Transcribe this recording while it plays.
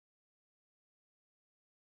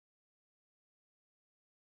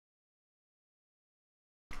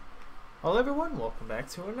Hello everyone, welcome back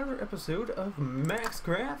to another episode of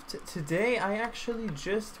MaxCraft. Today I actually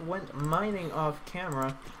just went mining off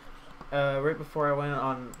camera right before I went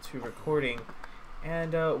on to recording,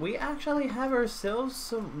 and we actually have ourselves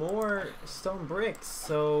some more stone bricks,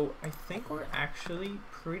 so I think we're actually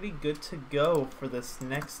pretty good to go for this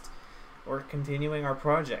next, or continuing our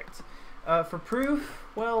project. For proof,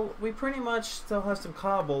 well, we pretty much still have some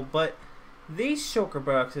cobble, but these shulker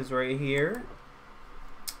boxes right here,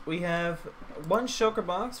 we have one shulker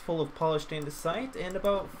box full of polished andesite and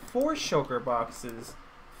about 4 shulker boxes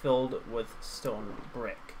filled with stone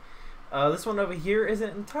brick. This one over here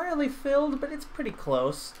isn't entirely filled, but it's pretty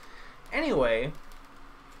close. Anyway,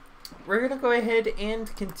 we're gonna go ahead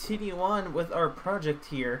and continue on with our project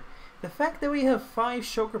here. The fact that we have 5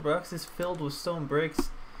 shulker boxes filled with stone bricks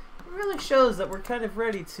really shows that we're kind of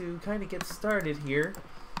ready to kind of get started here.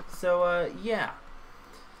 So yeah.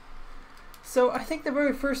 So I think the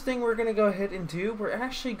very first thing we're going to go ahead and do, we're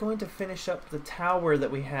actually going to finish up the tower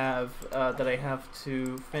that we have, that I have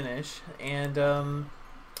to finish, and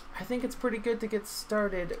I think it's pretty good to get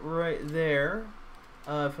started right there.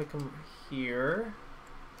 If I come here.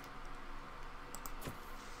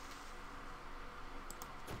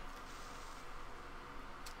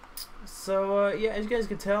 So yeah, as you guys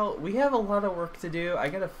can tell, we have a lot of work to do. I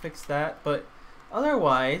gotta fix that, but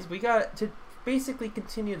otherwise we got to basically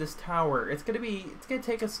continue this tower. It's gonna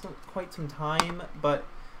take us quite some time, but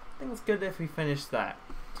I think it's good if we finish that.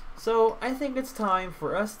 So I think it's time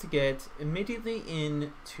for us to get immediately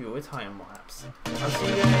into a time lapse. I'll see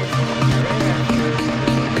you guys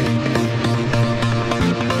right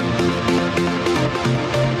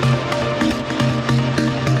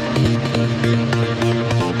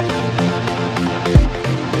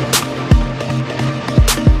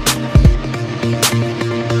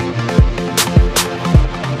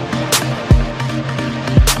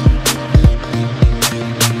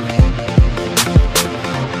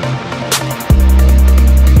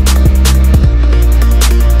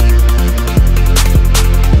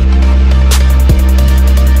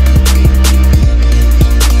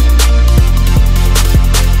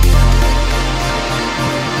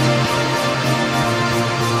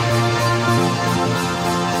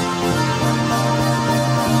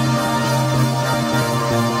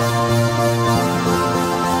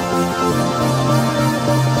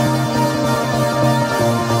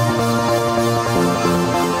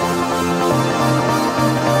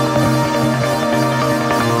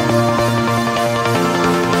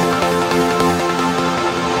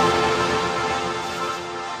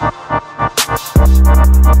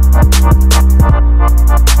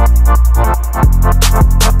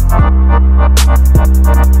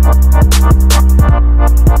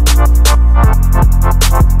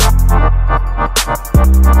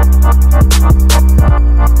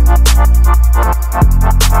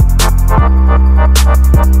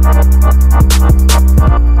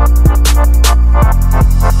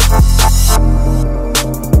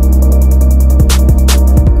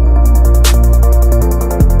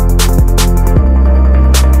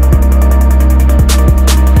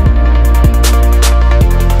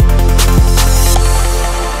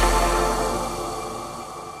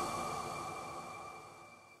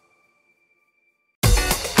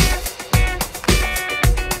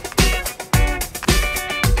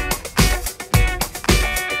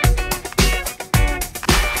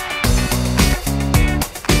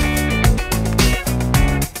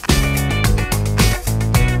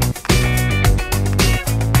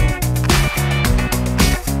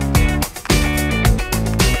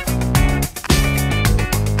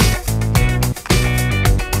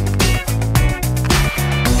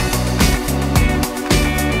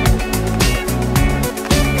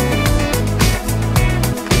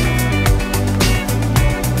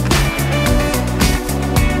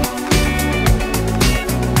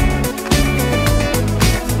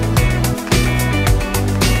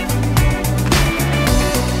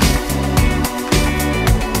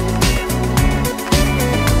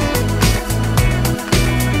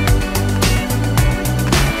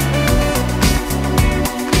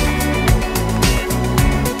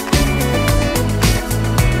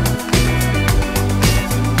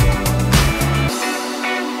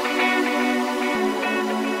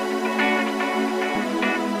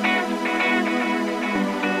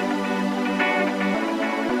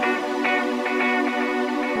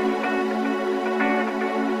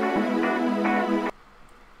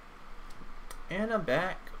I'm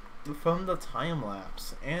back from the time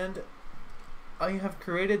lapse, and I have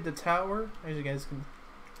created the tower, as you guys can.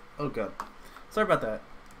 Oh god, sorry about that.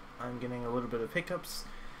 I'm getting a little bit of hiccups.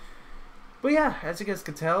 But yeah, as you guys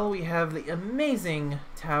can tell, we have the amazing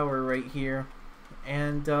tower right here.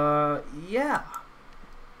 And yeah,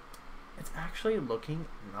 it's actually looking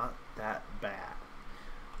not that bad.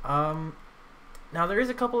 Now there is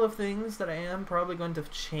a couple of things that I am probably going to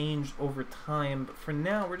change over time, but for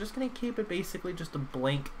now we're just going to keep it basically just a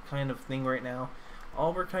blank kind of thing right now.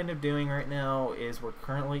 All we're kind of doing right now is we're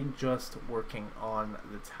currently just working on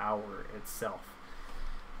the tower itself.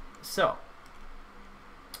 So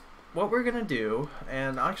what we're gonna do,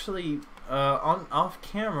 and actually off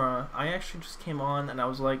camera I actually just came on and I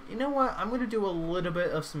was like, you know what, I'm gonna do a little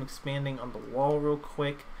bit of some expanding on the wall real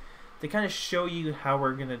quick to kind of show you how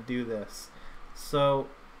we're gonna do this. So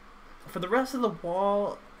for the rest of the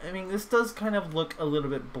wall, I mean, this does kind of look a little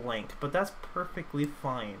bit blank, but that's perfectly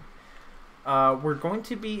fine. We're going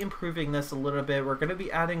to be improving this a little bit. We're going to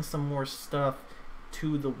be adding some more stuff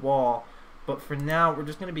to the wall, but for now we're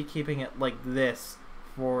just going to be keeping it like this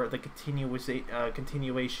for the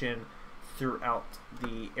continuation throughout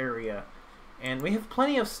the area. And we have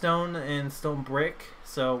plenty of stone and stone brick,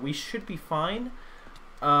 so we should be fine.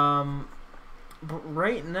 But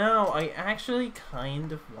right now I actually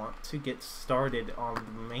kind of want to get started on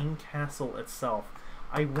the main castle itself.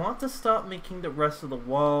 I want to stop making the rest of the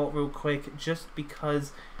wall real quick just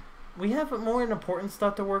because we have more important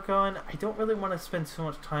stuff to work on. I don't really want to spend so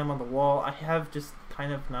much time on the wall. I have just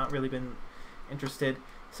kind of not really been interested.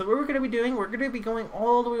 So what we're going to be doing, we're going to be going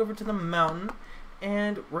all the way over to the mountain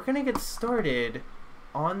and we're going to get started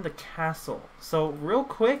on the castle. So real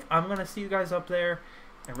quick, I'm going to see you guys up there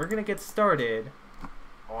and we're going to get started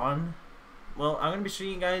on, well, I'm going to be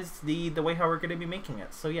showing you guys the way how we're going to be making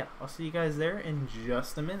it. So yeah, I'll see you guys there in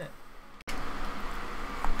just a minute.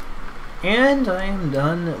 And I am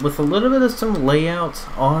done with a little bit of some layout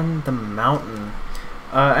on the mountain.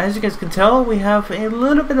 As you guys can tell, we have a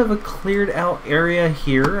little bit of a cleared out area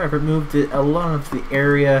here. I've removed a lot of the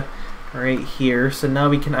area right here, so now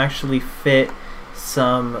we can actually fit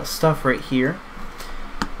some stuff right here.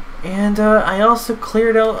 And I also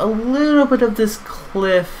cleared out a little bit of this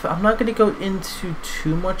cliff. I'm not going to go into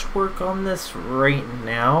too much work on this right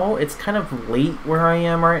now. It's kind of late where I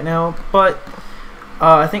am right now, but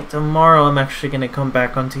I think tomorrow I'm actually going to come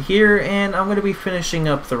back onto here and I'm going to be finishing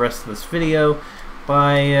up the rest of this video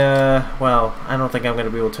by, well, I don't think I'm going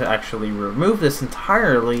to be able to actually remove this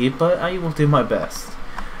entirely, but I will do my best.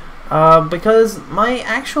 Because my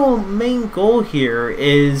actual main goal here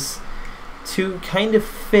is to kind of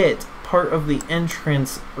fit part of the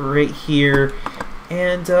entrance right here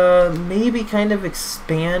and maybe kind of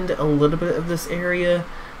expand a little bit of this area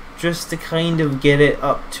just to kind of get it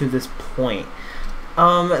up to this point.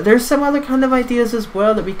 There's some other kind of ideas as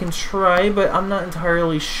well that we can try, but I'm not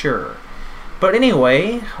entirely sure. But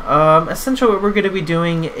anyway, essentially what we're going to be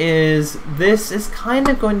doing is this is kind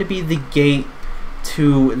of going to be the gate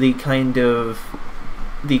to the kind of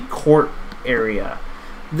the court area.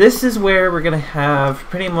 This is where we're going to have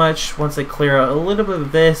pretty much, once I clear out a little bit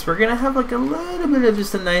of this, we're going to have like a little bit of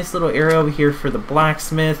just a nice little area over here for the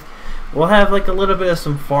blacksmith. We'll have like a little bit of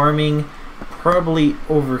some farming, probably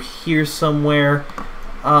over here somewhere.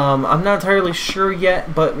 I'm not entirely sure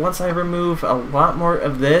yet, but once I remove a lot more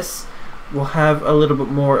of this, we'll have a little bit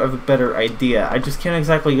more of a better idea. I just can't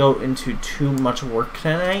exactly go into too much work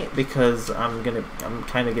tonight because I'm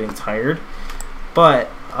kind of getting tired. But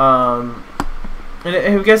and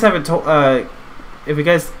if you guys haven't told, if you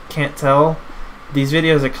guys can't tell, these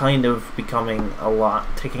videos are kind of becoming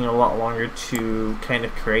taking a lot longer to kind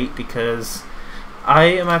of create because I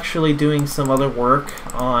am actually doing some other work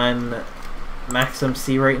on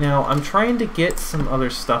Maxmc right now. I'm trying to get some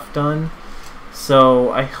other stuff done,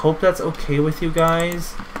 so I hope that's okay with you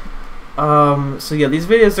guys. So yeah, these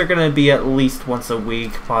videos are going to be at least once a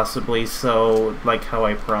week, possibly, so like how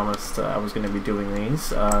I promised I was going to be doing these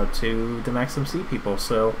to the Maxmc people.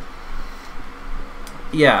 So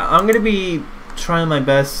yeah, I'm going to be trying my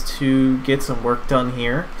best to get some work done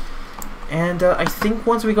here. And I think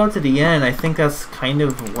once we go to the end, I think that's kind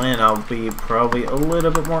of when I'll be probably a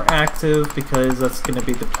little bit more active, because that's going to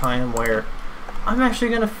be the time where I'm actually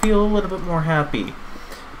going to feel a little bit more happy.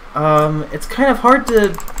 It's kind of hard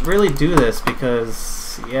to really do this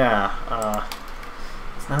because, yeah,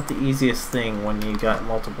 it's not the easiest thing when you got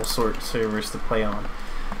multiple servers to play on.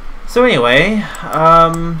 So anyway,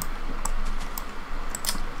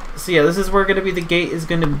 so yeah, this is where the gate is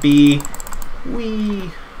going to be.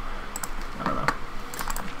 I don't know.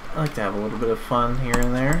 I like to have a little bit of fun here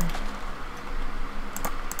and there.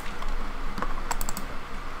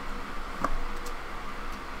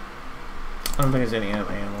 I don't think there's any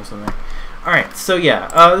animals in there. Alright, so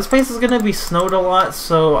yeah, this place is going to be snowed a lot,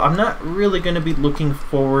 so I'm not really going to be looking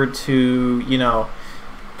forward to, you know,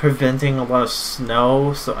 preventing a lot of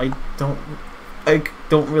snow, so I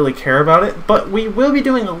don't really care about it. But we will be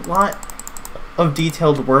doing a lot of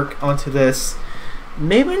detailed work onto this.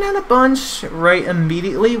 Maybe not a bunch right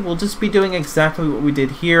immediately. We'll just be doing exactly what we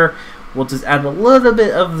did here. We'll just add a little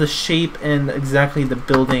bit of the shape and exactly the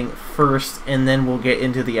building first, and then we'll get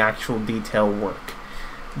into the actual detail work.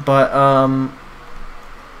 But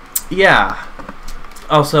yeah.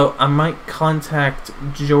 Also, I might contact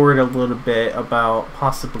Jord a little bit about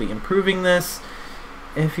possibly improving this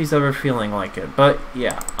if he's ever feeling like it. But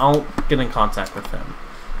yeah, I'll get in contact with him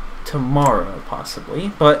tomorrow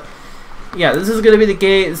possibly. But yeah, this is going to be the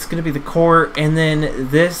gate, this is going to be the court, and then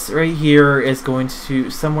this right here is going to,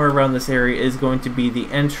 somewhere around this area, is going to be the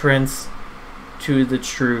entrance to the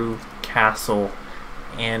true castle.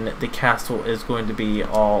 And the castle is going to be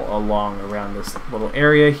all along around this little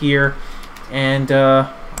area here. And,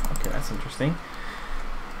 okay, that's interesting.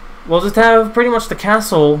 We'll just have pretty much the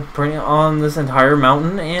castle on this entire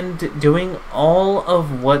mountain and doing all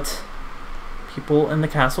of what people in the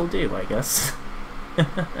castle do, I guess.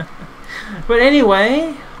 But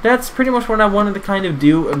anyway, that's pretty much what I wanted to kind of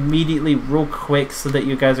do immediately real quick so that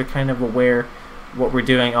you guys are kind of aware what we're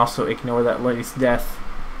doing. Also, ignore that lady's death.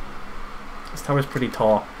 This tower's pretty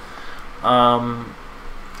tall.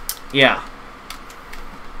 Yeah.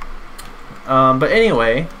 But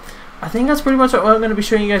anyway, I think that's pretty much what I'm going to be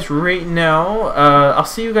showing you guys right now. I'll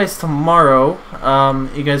see you guys tomorrow.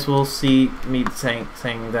 You guys will see me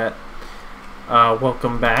saying that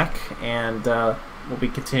welcome back, and we'll be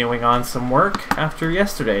continuing on some work after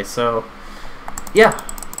yesterday. So yeah,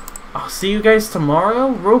 I'll see you guys tomorrow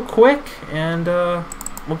real quick, and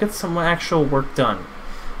we'll get some actual work done.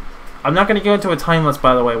 I'm not going to go into a time lapse,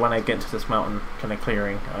 by the way, when I get into this mountain kind of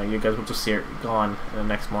clearing. You guys will just see it gone the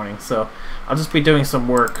next morning. So I'll just be doing some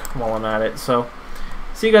work while I'm at it. So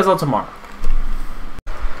see you guys all tomorrow.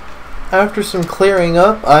 After some clearing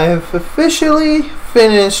up, I've officially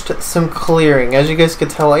finished some clearing. As you guys can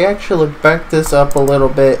tell, I actually backed this up a little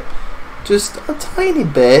bit, just a tiny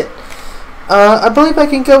bit. I believe I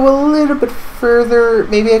can go a little bit further.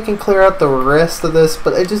 Maybe I can clear out the rest of this,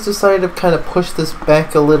 but I just decided to kind of push this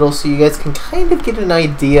back a little so you guys can kind of get an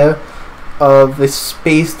idea of the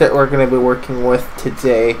space that we're going to be working with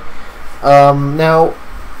today. Now,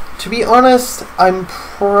 to be honest, I'm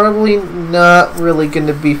probably not really going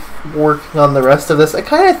to be working on the rest of this. I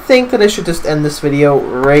kind of think that I should just end this video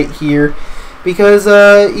right here. Because,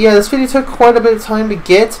 yeah, this video took quite a bit of time to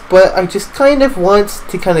get, but I just kind of want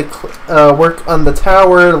to kind of work on the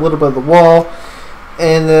tower, a little bit of the wall,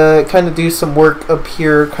 and kind of do some work up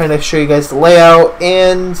here, kind of show you guys the layout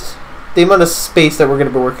and the amount of space that we're going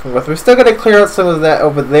to be working with. We're still going to clear out some of that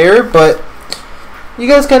over there, but you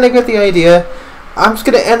guys kind of get the idea. I'm just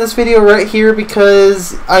going to end this video right here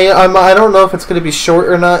because I don't know if it's going to be short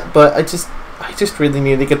or not, but I just really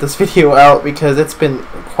need to get this video out because it's been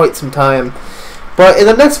quite some time. But in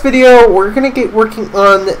the next video, we're going to get working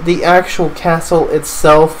on the actual castle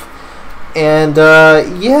itself. And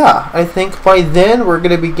yeah, I think by then we're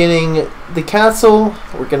going to be getting the castle.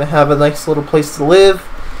 We're going to have a nice little place to live.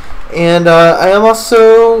 And I am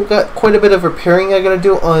also got quite a bit of repairing I got to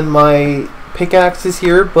do on my pickaxes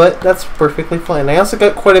here, but that's perfectly fine. I also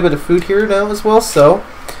got quite a bit of food here now as well, so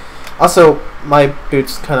also my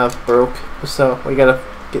boots kind of broke, so we gotta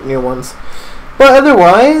get new ones. But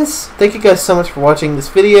otherwise, thank you guys so much for watching this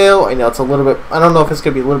video. I know it's a little bit, I don't know if it's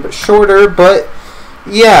gonna be a little bit shorter, but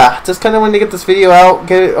yeah, just kind of wanted to get this video out,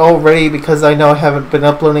 get it all ready, because I know I haven't been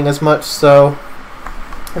uploading as much, so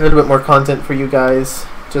a little bit more content for you guys,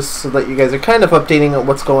 just so that you guys are kind of updating on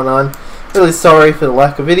what's going on. Really sorry for the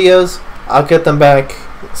lack of videos. I'll get them back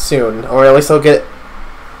soon, or at least I'll get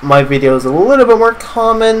my videos a little bit more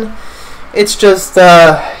common. It's just,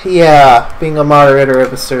 yeah, being a moderator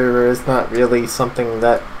of a server is not really something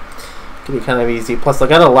that can be kind of easy. Plus, I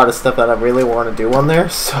got a lot of stuff that I really want to do on there,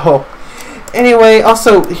 so anyway,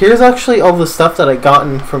 also, here's actually all the stuff that I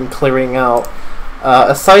gotten from clearing out.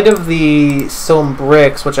 Aside of the stone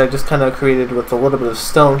bricks, which I just kind of created with a little bit of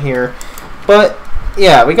stone here, but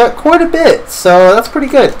yeah, we got quite a bit, so that's pretty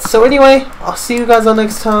good. So anyway, I'll see you guys all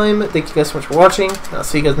next time. Thank you guys so much for watching, and I'll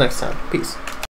see you guys next time. Peace.